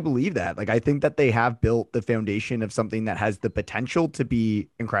 personally, I believe that. Like, I think that they have built the foundation of something that has the potential to be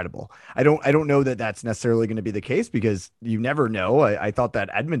incredible. I don't know that that's necessarily going to be the case, because you never know. I thought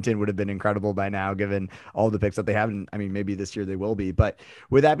that Edmonton would have been incredible by now, given all the picks that they have. And I mean, maybe this year they will be. But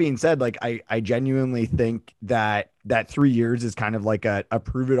with that being said, like, I genuinely think that 3 years is kind of like a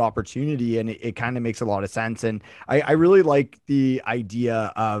prove it opportunity, and it kind of makes a lot of sense. And I really like the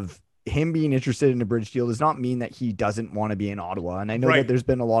idea of him being interested in a bridge deal does not mean that he doesn't want to be in Ottawa. And I know that there's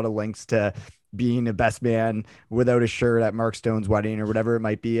been a lot of links to being a best man without a shirt at Mark Stone's wedding or whatever it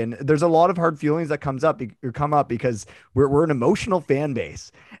might be. And there's a lot of hard feelings that come up because we're an emotional fan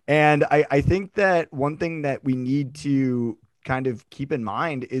base. And I think that one thing that we need to kind of keep in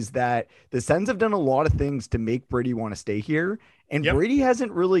mind is that the Sens have done a lot of things to make Brady want to stay here. And Brady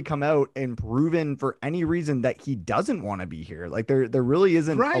hasn't really come out and proven for any reason that he doesn't want to be here. Like, there really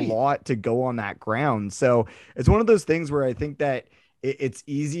isn't a lot to go on that ground. So it's one of those things where I think that it's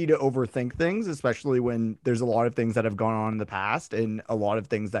easy to overthink things, especially when there's a lot of things that have gone on in the past and a lot of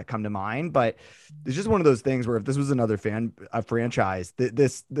things that come to mind. But it's just one of those things where if this was another franchise,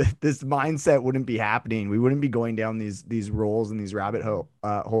 this mindset wouldn't be happening. We wouldn't be going down these roles and these rabbit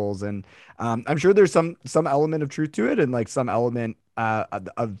holes. And I'm sure there's some element of truth to it, and like some element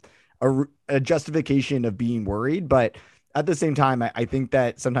of a justification of being worried. But at the same time, I think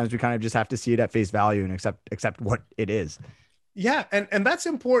that sometimes we kind of just have to see it at face value and accept what it is. Yeah, and that's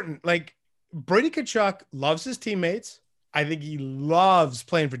important. Like, Brady Tkachuk loves his teammates. I think he loves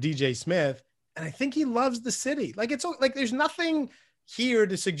playing for DJ Smith, and I think he loves the city. Like, it's like there's nothing here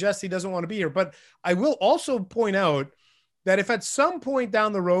to suggest he doesn't want to be here. But I will also point out that if at some point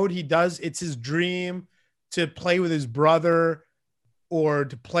down the road it's his dream to play with his brother or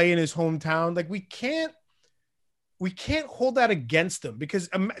to play in his hometown, like, we can't hold that against him, because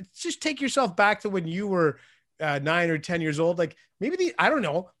just take yourself back to when you were 9 or 10 years old. Like, maybe I don't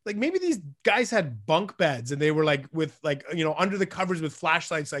know, like, maybe these guys had bunk beds and they were like with, like, you know, under the covers with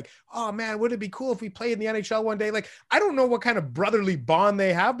flashlights, like, oh man, would it be cool if we played in the NHL one day? Like, I don't know what kind of brotherly bond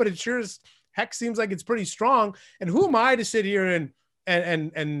they have, but it sure as heck seems like it's pretty strong. And who am I to sit here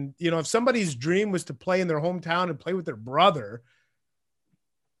and you know, if somebody's dream was to play in their hometown and play with their brother,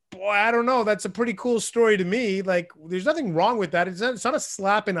 boy, I don't know. That's a pretty cool story to me. Like, there's nothing wrong with that. It's not a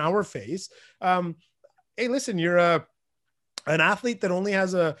slap in our face. Hey, listen, you're an athlete that only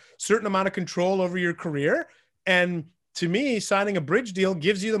has a certain amount of control over your career. And to me, signing a bridge deal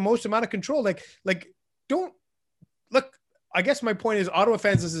gives you the most amount of control. Like, don't look, I guess my point is, Ottawa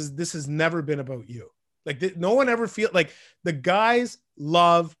fans, this has never been about you. Like, no one ever feel like the guys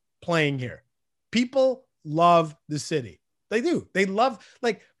love playing here. People love the city. They do. They love,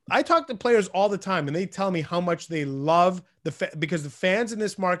 like, I talk to players all the time and they tell me how much they love because the fans in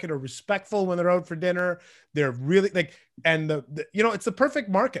this market are respectful when they're out for dinner. They're really like, and the you know, it's the perfect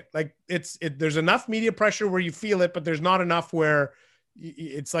market. Like, there's enough media pressure where you feel it, but there's not enough where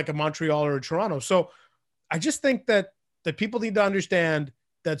it's like a Montreal or a Toronto. So I just think that people need to understand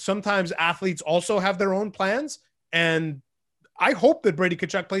that sometimes athletes also have their own plans. And I hope that Brady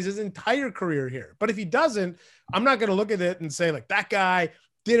Tkachuk plays his entire career here. But if he doesn't, I'm not going to look at it and say, like, that guy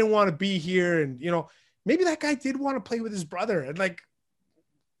didn't want to be here. And, you know, maybe that guy did want to play with his brother. And like,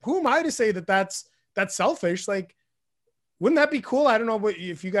 who am I to say that that's selfish? Like, wouldn't that be cool? I don't know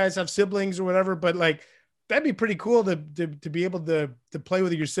if you guys have siblings or whatever, but like, that'd be pretty cool to be able to play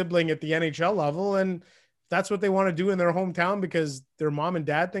with your sibling at the NHL level. And that's what they want to do in their hometown because their mom and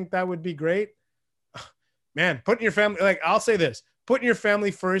dad think that would be great. Man, putting your family, like I'll say this, putting your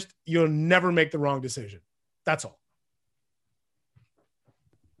family first, you'll never make the wrong decision. That's all.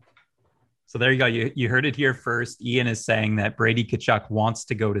 So there you go. You heard it here first. Ian is saying that Brady Tkachuk wants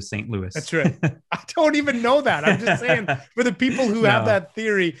to go to St. Louis. That's right. I don't even know that. I'm just saying for the people who have that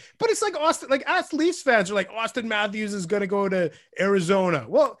theory. But it's like Austin, like us Leafs fans are like, Austin Matthews is going to go to Arizona.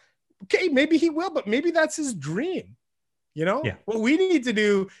 Well, okay, maybe he will, but maybe that's his dream. You know, What we need to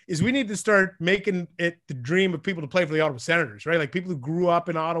do is we need to start making it the dream of people to play for the Ottawa Senators, right? Like people who grew up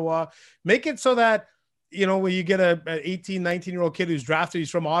in Ottawa, make it so that, you know, when you get an 18, 19-year-old kid who's drafted, he's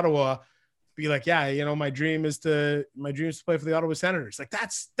from Ottawa, be like, yeah, you know, my dream is to play for the Ottawa Senators. Like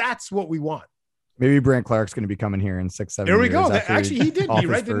that's what we want. Maybe Brant Clark's going to be coming here in 6-7 years. There we go. Actually, he did,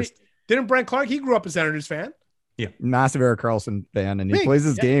 right? Didn't Brant Clark? He grew up a Senators fan. Yeah, massive Erik Karlsson fan, and he plays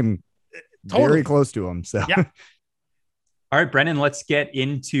his game very close to him. So, yeah. All right, Brennan, let's get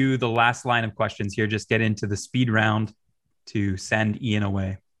into the last line of questions here. Just get into the speed round to send Ian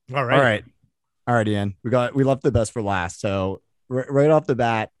away. All right, Ian. We left the best for last. So right off the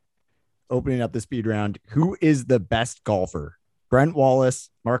bat, opening up the speed round, who is the best golfer? Brent Wallace,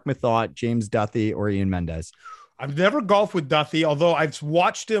 Mark Methot, James Duthie, or Ian Mendes? I've never golfed with Duthie, although I've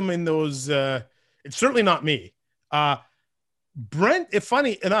watched him in those. It's certainly not me. Brent, if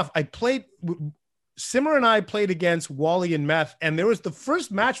funny enough, Simmer and I played against Wally and Meth, and there was the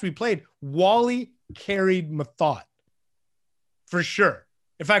first match we played, Wally carried Methot. For sure.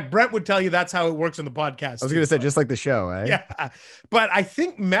 In fact, Brent would tell you that's how it works on the podcast. I was going to say, just like the show, eh? Yeah. But I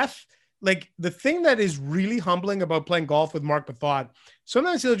think Meth, like the thing that is really humbling about playing golf with Mark Methot,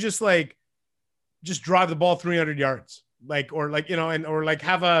 sometimes he'll just drive the ball 300 yards, or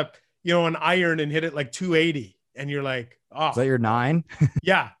have an iron and hit it like 280. And you're like, oh, is that your 9?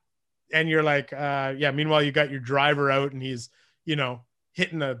 Yeah. And you're like, meanwhile you got your driver out and he's,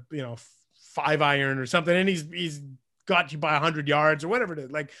 hitting a, 5 iron or something. And he's got you by 100 yards or whatever it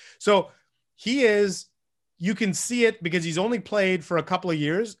is. Like, so you can see it because he's only played for a couple of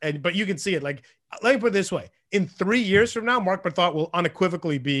years but you can see it. Like, let me put it this way. In 3 years from now, Mark Methot will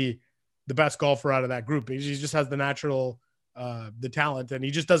unequivocally be the best golfer out of that group because he just has the natural, the talent, and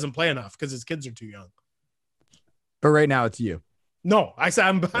he just doesn't play enough because his kids are too young. But right now it's you. No, I said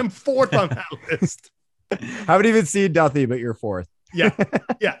I'm fourth on that list. Haven't even seen Duthie, but you're fourth. Yeah,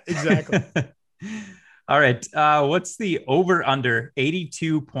 exactly. All right. What's the over under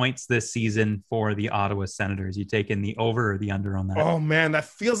 82 points this season for the Ottawa Senators? You taking the over or the under on that? Oh man, that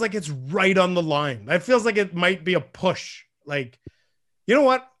feels like it's right on the line. That feels like it might be a push. Like, you know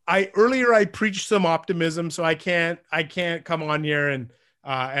what? I preached some optimism, so I can't come on here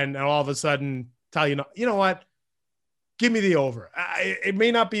and all of a sudden tell you know what? Give me the over. It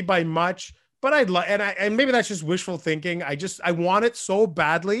may not be by much, but I'd like, and maybe that's just wishful thinking. I want it so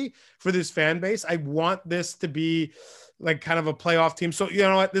badly for this fan base. I want this to be like kind of a playoff team. So you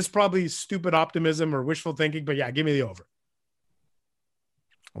know what? This is probably stupid optimism or wishful thinking, but yeah, give me the over.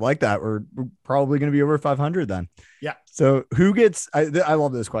 I like that. We're probably going to be over 500 then. Yeah. So who gets? I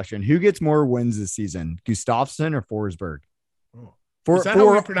love this question. Who gets more wins this season, Gustafsson or Forsberg? For the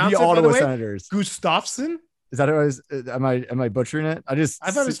Ottawa Senators, Gustafsson. Is that how I was? Am I butchering it? I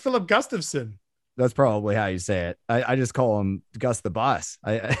thought it was Philip Gustafson. That's probably how you say it. I just call him Gus the Boss.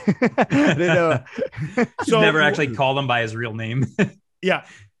 I didn't know. So never actually called him by his real name. Yeah.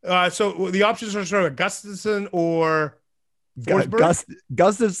 So the options are sort of Gustafson or Forsberg?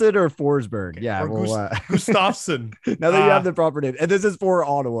 Gustafson or Forsberg. Yeah. Or Gustafsson. Now that you have the proper name. And this is for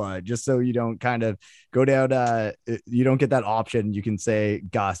Ottawa, just so you don't kind of go down. You don't get that option. You can say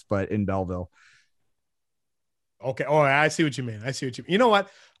Gus, but in Belleville. Okay. Oh, I see what you mean. You know what?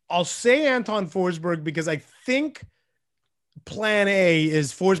 I'll say Anton Forsberg because I think plan A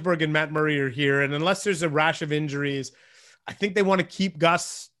is Forsberg and Matt Murray are here. And unless there's a rash of injuries, I think they want to keep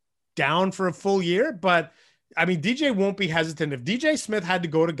Gus down for a full year. But I mean, DJ won't be hesitant. If DJ Smith had to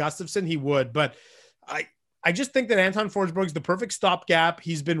go to Gustafson, he would. But I just think that Anton Forsberg's the perfect stopgap.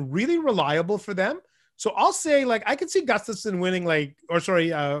 He's been really reliable for them. So I'll say, like, I could see Gustafson winning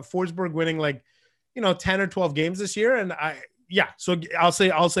Forsberg winning 10 or 12 games this year. And so I'll say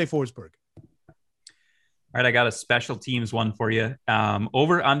Forsberg. All right. I got a special teams one for you.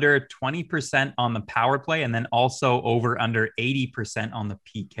 Over under 20% on the power play, and then also over under 80% on the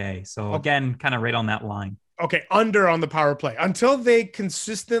PK. So again, kind of right on that line. Okay, under on the power play until they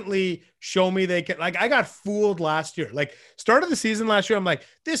consistently show me they can. Like, I got fooled last year. Like, start of the season last year, I'm like,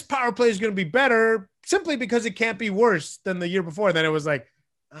 this power play is going to be better simply because it can't be worse than the year before. Then it was like,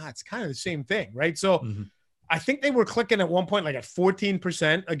 it's kind of the same thing, right? So I think they were clicking at one point like at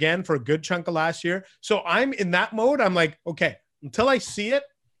 14% again for a good chunk of last year. So I'm in that mode. I'm like, okay, until I see it,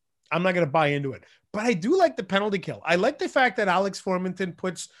 I'm not going to buy into it. But I do like the penalty kill. I like the fact that Alex Formenton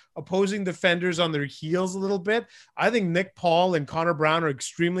puts opposing defenders on their heels a little bit. I think Nick Paul and Connor Brown are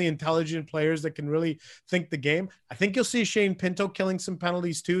extremely intelligent players that can really think the game. I think you'll see Shane Pinto killing some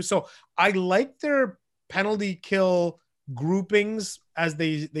penalties too. So I like their penalty kill groupings as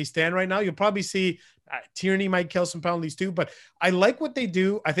they stand right now. You'll probably see Tierney might kill some penalties too, but I like what they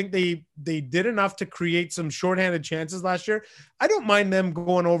do. I think they did enough to create some shorthanded chances last year. I don't mind them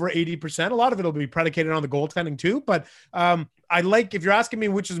going over 80%. A lot of it will be predicated on the goaltending too, but I like, if you're asking me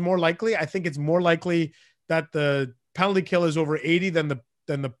which is more likely, I think it's more likely that the penalty kill is over 80 than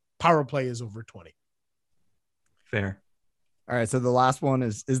the power play is over 20. Fair. All right, so the last one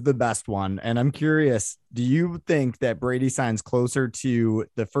is the best one, and I'm curious, do you think that Brady signs closer to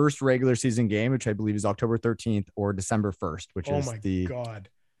the first regular season game, which I believe is October 13th, or December 1st, which is the... God.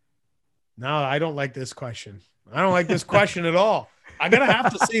 No, I don't like this question. I don't like this question at all. I'm going to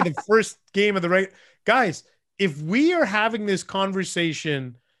have to say the first game of the guys, if we are having this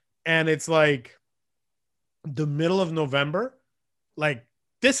conversation and it's like the middle of November, like,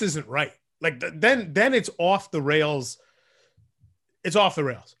 this isn't right. Like, then it's off the rails. It's off the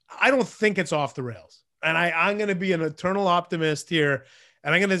rails. I don't think it's off the rails. And I'm going to be an eternal optimist here.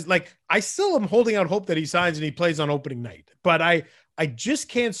 And I'm going to, I still am holding out hope that he signs and he plays on opening night. But I just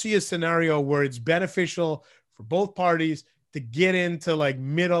can't see a scenario where it's beneficial for both parties to get into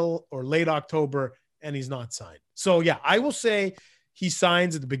middle or late October and he's not signed. So yeah, I will say he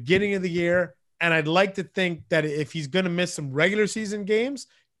signs at the beginning of the year. And I'd like to think that if he's going to miss some regular season games,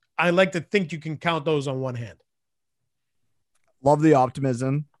 I like to think you can count those on one hand. Love the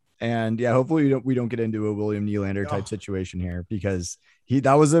optimism, and yeah, hopefully we don't get into a William Nylander type situation here, because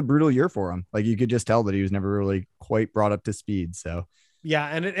that was a brutal year for him. Like, you could just tell that he was never really quite brought up to speed. So yeah,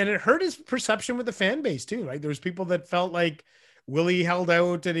 and it hurt his perception with the fan base too. Right, there was people that felt like Willie held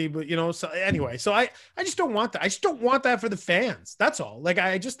out, and he, So anyway, so I just don't want that. I just don't want that for the fans. That's all. Like,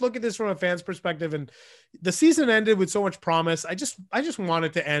 I just look at this from a fan's perspective, and the season ended with so much promise. I just want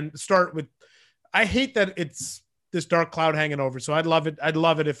it to start with. I hate that it's this dark cloud hanging over. So I'd love it. I'd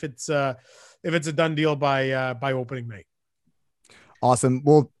love it if it's a done deal by opening night. Awesome.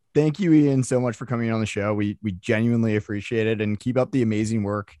 Well, thank you, Ian, so much for coming on the show. We genuinely appreciate it, and keep up the amazing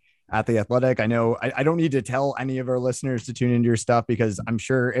work at The Athletic. I know I don't need to tell any of our listeners to tune into your stuff, because I'm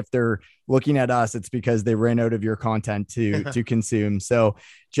sure if they're looking at us, it's because they ran out of your content to consume. So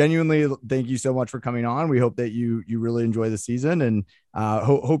genuinely, thank you so much for coming on. We hope that you really enjoy the season, and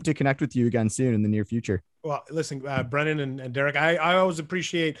hope to connect with you again soon in the near future. Well, listen, Brennan and Derek, I always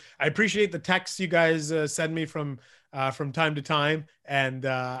appreciate the texts you guys send me from time to time. And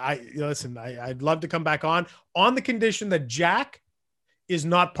I'd love to come back on the condition that Jack is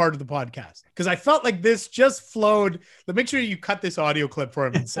not part of the podcast, because I felt like this just flowed. Make sure you cut this audio clip for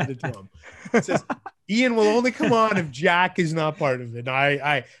him and send it to him. It says Ian will only come on if Jack is not part of it.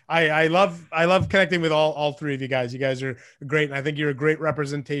 I love connecting with all three of you guys. You guys are great, and I think you're a great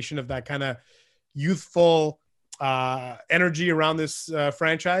representation of that kind of youthful energy around this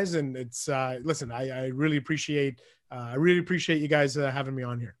franchise. And it's listen, I really appreciate you guys having me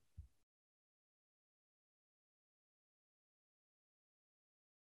on here.